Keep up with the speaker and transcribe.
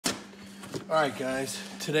Alright guys,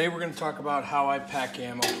 today we're going to talk about how I pack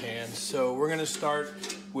ammo cans. So we're going to start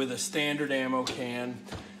with a standard ammo can.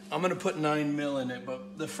 I'm going to put 9mm in it,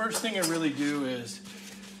 but the first thing I really do is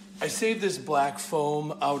I save this black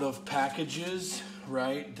foam out of packages,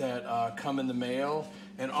 right, that come in the mail.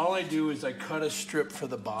 And all I do is I cut a strip for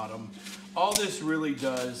the bottom. All this really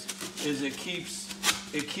does is it keeps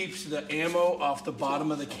the ammo off the bottom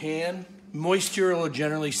of the can. Moisture will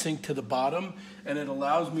generally sink to the bottom, and it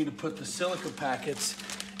allows me to put the silica packets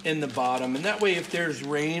in the bottom. And that way, if there's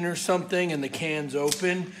rain or something and the can's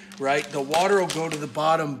open, right, the water will go to the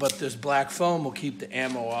bottom, but this black foam will keep the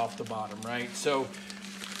ammo off the bottom, right? So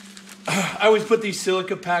I always put these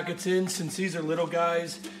silica packets in. Since these are little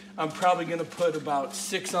guys, I'm probably gonna put about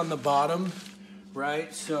 6 on the bottom,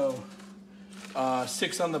 right? So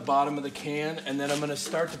 6 on the bottom of the can, and then I'm gonna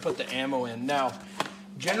start to put the ammo in. Now,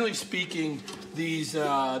 generally speaking, these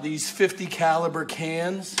 50 caliber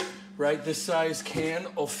cans, right, this size can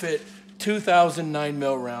will fit 2,000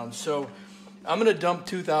 9mm rounds. So I'm gonna dump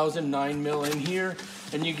 2,000 9mm in here,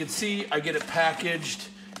 and you can see I get it packaged.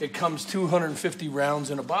 It comes 250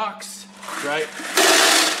 rounds in a box, right?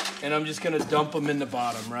 And I'm just gonna dump them in the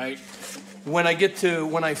bottom, right? When I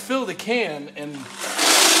fill the can and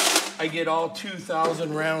I get all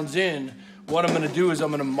 2,000 rounds in, what I'm gonna do is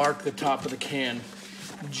I'm gonna mark the top of the can.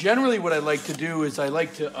 Generally what I like to do is I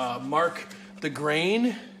like to mark the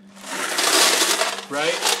grain,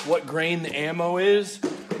 right? What grain the ammo is,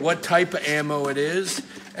 what type of ammo it is,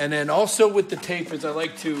 and then also with the tape is I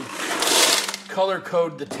like to color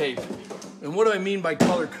code the tape. And what do I mean by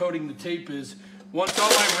color coding the tape is once all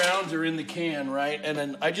my rounds are in the can, right, and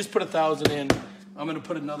then I just put 1,000 in, I'm gonna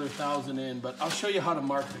put another 1,000 in, but I'll show you how to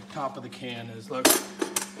mark the top of the can is, look,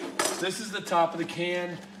 this is the top of the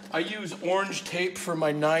can. I use orange tape for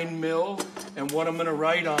my 9mm, and what I'm gonna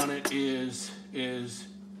write on it is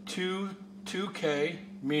 2K,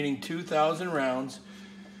 meaning 2,000 rounds,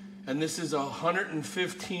 and this is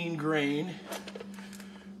 115 grain,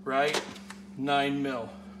 right, 9mm,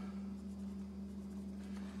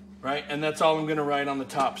 right, and that's all I'm gonna write on the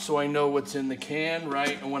top, so I know what's in the can,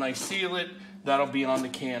 right, and when I seal it, that'll be on the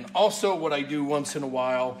can. Also, what I do once in a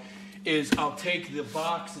while is I'll take the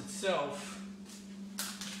box itself,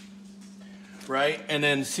 right? And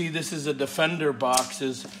then see, this is a Defender box.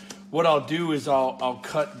 What I'll do is I'll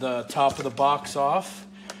cut the top of the box off,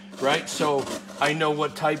 right? So I know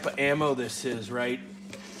what type of ammo this is, right?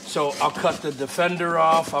 So I'll cut the Defender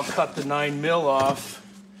off, I'll cut the 9mm off,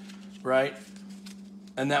 right?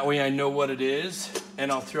 And that way I know what it is,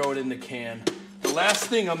 and I'll throw it in the can. The last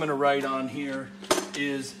thing I'm gonna write on here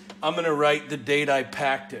is I'm gonna write the date I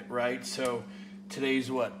packed it, right? So today's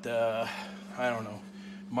what, I don't know,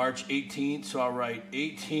 March 18th, so I'll write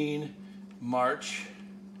 18 March,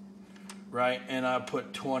 right? And I'll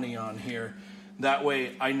put 20 on here. That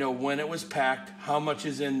way I know when it was packed, how much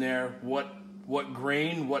is in there, what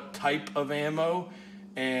grain, what type of ammo,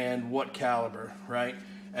 and what caliber, right?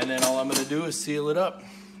 And then all I'm gonna do is seal it up.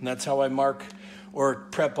 And that's how I mark or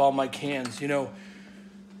prep all my cans. You know,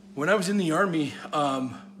 when I was in the Army,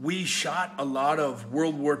 we shot a lot of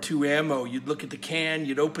World War II ammo. You'd look at the can,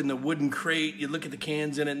 you'd open the wooden crate, you'd look at the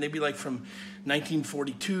cans in it, and they'd be like from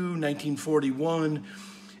 1942, 1941,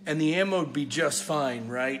 and the ammo would be just fine,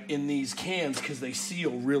 right, in these cans because they seal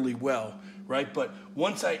really well, right? But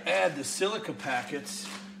once I add the silica packets,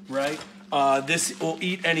 right, this will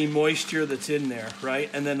eat any moisture that's in there, right?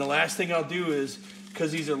 And then the last thing I'll do is,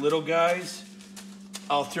 because these are little guys,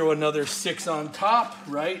 I'll throw another 6 on top,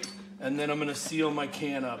 right? And then I'm gonna seal my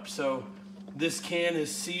can up. So this can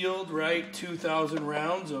is sealed, right? 2,000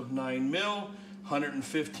 rounds of 9mm,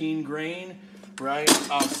 115 grain, right?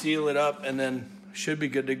 I'll seal it up and then should be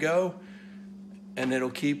good to go. And it'll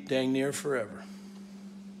keep dang near forever.